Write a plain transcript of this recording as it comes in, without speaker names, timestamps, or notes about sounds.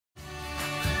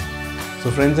So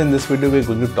friends, in this video we're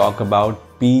going to talk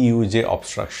about PUJ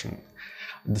obstruction.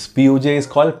 This PUJ is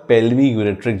called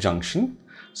Pelvi-Ureteric junction.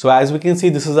 So as we can see,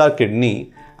 this is our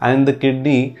kidney, and in the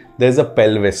kidney there's a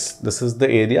pelvis. This is the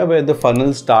area where the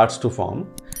funnel starts to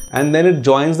form, and then it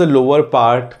joins the lower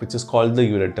part which is called the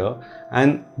ureter,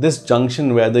 and this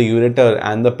junction where the ureter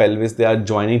and the pelvis, they are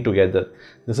joining together,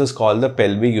 this is called the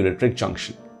Pelvi-Ureteric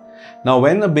junction. Now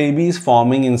when a baby is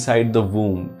forming inside the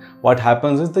womb, what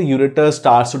happens is the ureter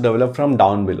starts to develop from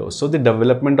down below. So the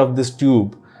development of this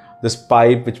tube, this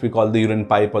pipe which we call the urine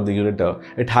pipe or the ureter,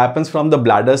 it happens from the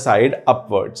bladder side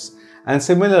upwards. And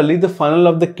similarly, the funnel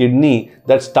of the kidney,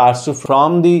 that starts to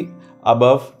from the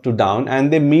above to down,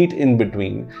 and they meet in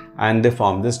between and they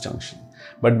form this junction.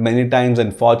 But many times,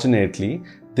 unfortunately,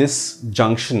 this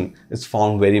junction is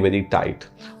found very tight,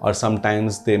 or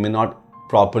sometimes they may not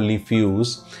properly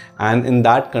fuse, and in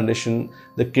that condition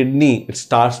the kidney, it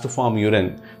starts to form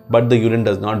urine, but the urine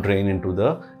does not drain into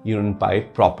the urine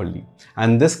pipe properly,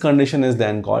 and this condition is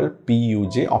then called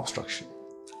PUJ obstruction.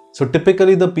 So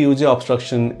typically the PUJ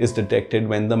obstruction is detected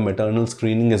when the maternal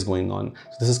screening is going on.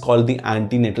 So this is called the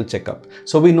antenatal checkup.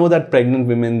 So we know that pregnant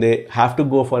women, they have to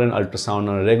go for an ultrasound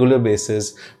on a regular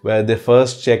basis, where they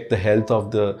first check the health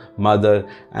of the mother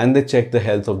and they check the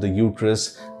health of the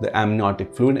uterus, the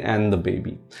amniotic fluid and the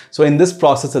baby. So in this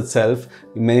process itself,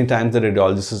 many times the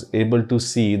radiologist is able to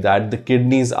see that the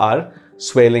kidneys are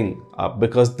swelling up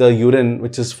because the urine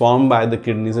which is formed by the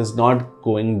kidneys is not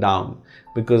going down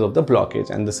because of the blockage,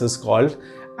 and this is called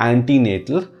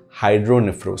antenatal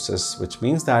hydronephrosis, which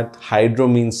means that hydro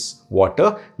means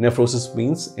water, nephrosis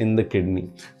means in the kidney.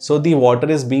 So the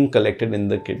water is being collected in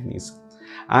the kidneys.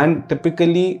 And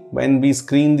typically when we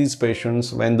screen these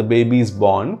patients, when the baby is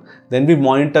born, then we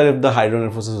monitor if the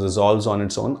hydronephrosis resolves on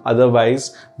its own.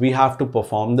 Otherwise, we have to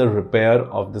perform the repair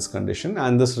of this condition,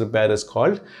 and this repair is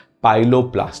called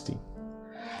Pyloplasty.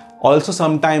 Also,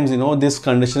 sometimes, this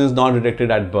condition is not detected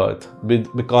at birth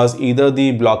because either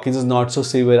the blockage is not so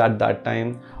severe at that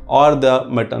time, or the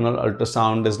maternal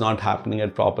ultrasound is not happening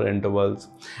at proper intervals.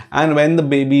 And when the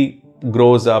baby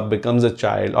grows up, becomes a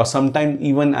child, or sometimes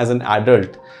even as an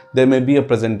adult, there may be a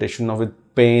presentation of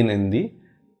pain in the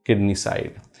kidney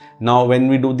side. Now, when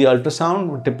we do the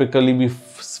ultrasound, typically we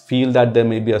feel that there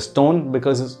may be a stone,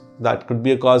 because that could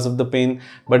be a cause of the pain,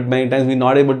 but many times we're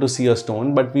not able to see a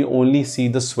stone, but we only see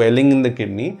the swelling in the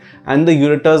kidney, and the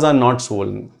ureters are not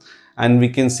swollen, and we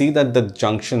can see that the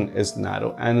junction is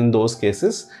narrow, and in those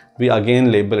cases we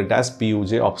again label it as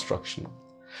PUJ obstruction.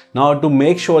 Now, to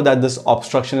make sure that this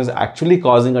obstruction is actually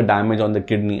causing a damage on the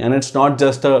kidney, and it's not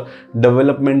just a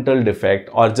developmental defect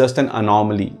or just an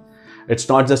anomaly, it's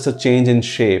not just a change in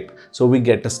shape, so we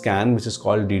get a scan which is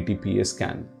called Dtpa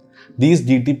scan. These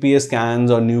Dtpa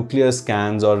scans or nuclear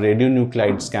scans or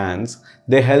radionuclide scans,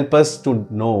 they help us to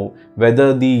know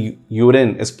whether the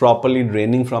urine is properly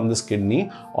draining from this kidney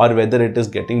or whether it is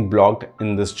getting blocked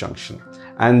in this junction.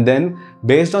 And then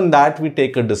based on that, we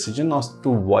take a decision as to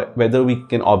whether we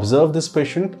can observe this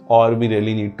patient or we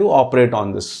really need to operate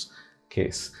on this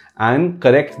case and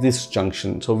correct this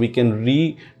junction. So we can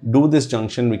redo this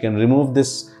junction, we can remove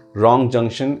this wrong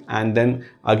junction and then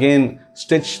again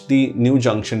stitch the new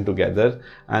junction together,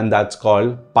 and that's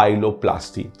called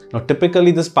pyloplasty. Now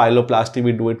typically this pyloplasty,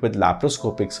 we do it with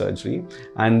laparoscopic surgery,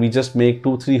 and we just make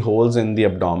 2-3 holes in the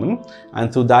abdomen,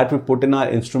 and through that we put in our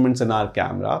instruments and our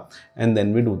camera, and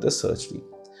then we do the surgery.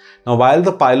 Now while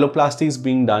the pyloplasty is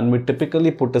being done, we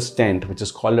typically put a stent which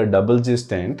is called a double J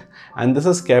stent, and this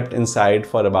is kept inside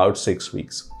for about 6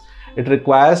 weeks. It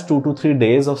requires 2 to 3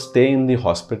 days of stay in the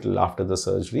hospital after the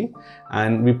surgery,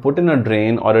 and we put in a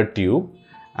drain or a tube,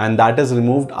 and that is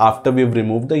removed after we've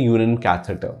removed the urine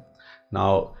catheter.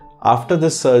 Now after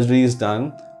this surgery is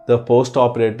done, the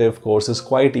post-operative course is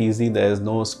quite easy. There is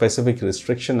no specific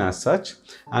restriction as such,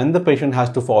 and the patient has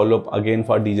to follow up again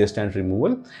for DJ stent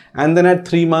removal, and then at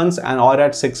 3 months or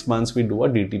at 6 months we do a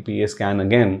Dtpa scan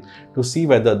again to see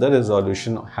whether the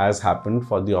resolution has happened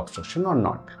for the obstruction or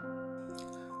not.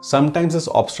 Sometimes this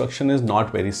obstruction is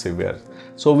not very severe,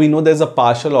 so we know there's a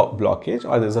partial blockage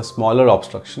or there's a smaller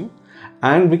obstruction,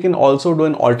 and we can also do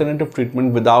an alternative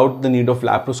treatment without the need of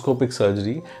laparoscopic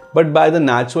surgery, but by the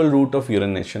natural route of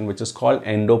urination, which is called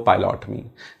endopyelotomy.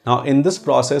 Now in this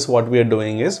process, what we are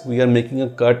doing is we are making a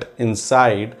cut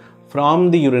inside from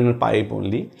the urinary pipe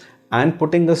only and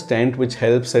putting a stent which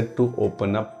helps it to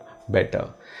open up better.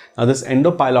 Now this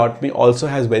endopylotomy also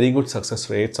has very good success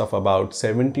rates of about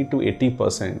 70 to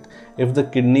 80% if the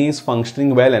kidney is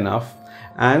functioning well enough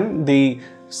and the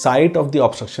site of the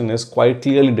obstruction is quite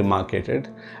clearly demarcated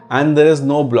and there is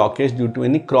no blockage due to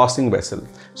any crossing vessel.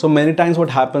 So many times what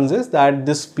happens is that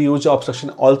this PUJ obstruction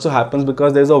also happens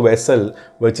because there's a vessel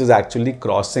which is actually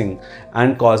crossing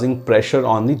and causing pressure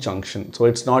on the junction. So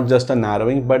it's not just a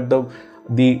narrowing, but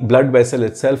the blood vessel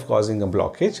itself causing a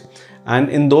blockage. And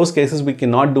in those cases, we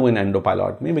cannot do an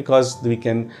endopylotomy because we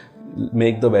can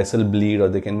make the vessel bleed, or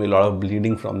there can be a lot of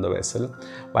bleeding from the vessel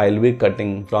while we're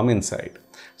cutting from inside.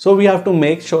 So we have to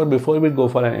make sure before we go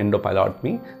for an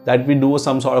endopylotomy that we do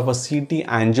some sort of a CT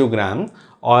angiogram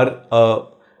or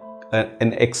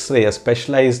an X-ray, a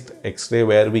specialized X-ray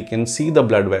where we can see the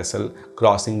blood vessel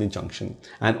crossing the junction.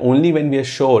 And only when we are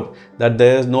sure that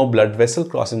there is no blood vessel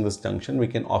crossing this junction, we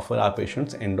can offer our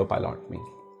patients endopylotomy.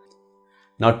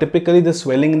 Now, typically the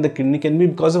swelling in the kidney can be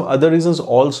because of other reasons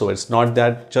also. It's not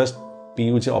that just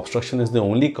PUJ obstruction is the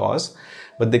only cause,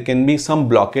 but there can be some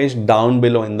blockage down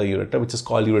below in the ureter, which is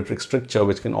called ureteric stricture,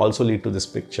 which can also lead to this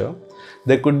picture.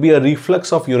 There could be a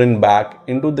reflux of urine back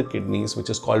into the kidneys, which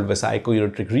is called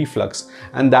vesico-ureteric reflux,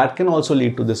 and that can also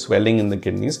lead to the swelling in the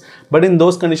kidneys. But in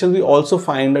those conditions, we also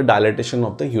find a dilatation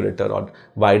of the ureter or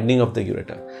widening of the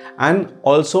ureter. And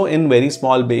also in very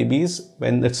small babies,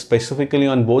 when it's specifically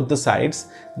on both the sides,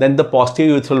 then the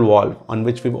posterior urethral valve, on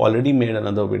which we've already made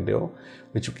another video,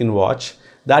 which you can watch,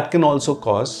 that can also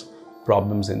cause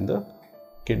problems in the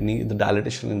kidney, the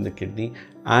dilatation in the kidney,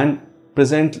 and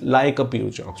present like a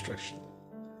PUJ obstruction.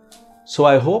 So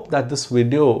I hope that this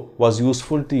video was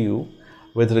useful to you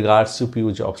with regards to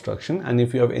PUJ obstruction, and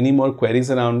if you have any more queries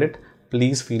around it,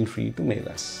 please feel free to mail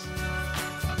us.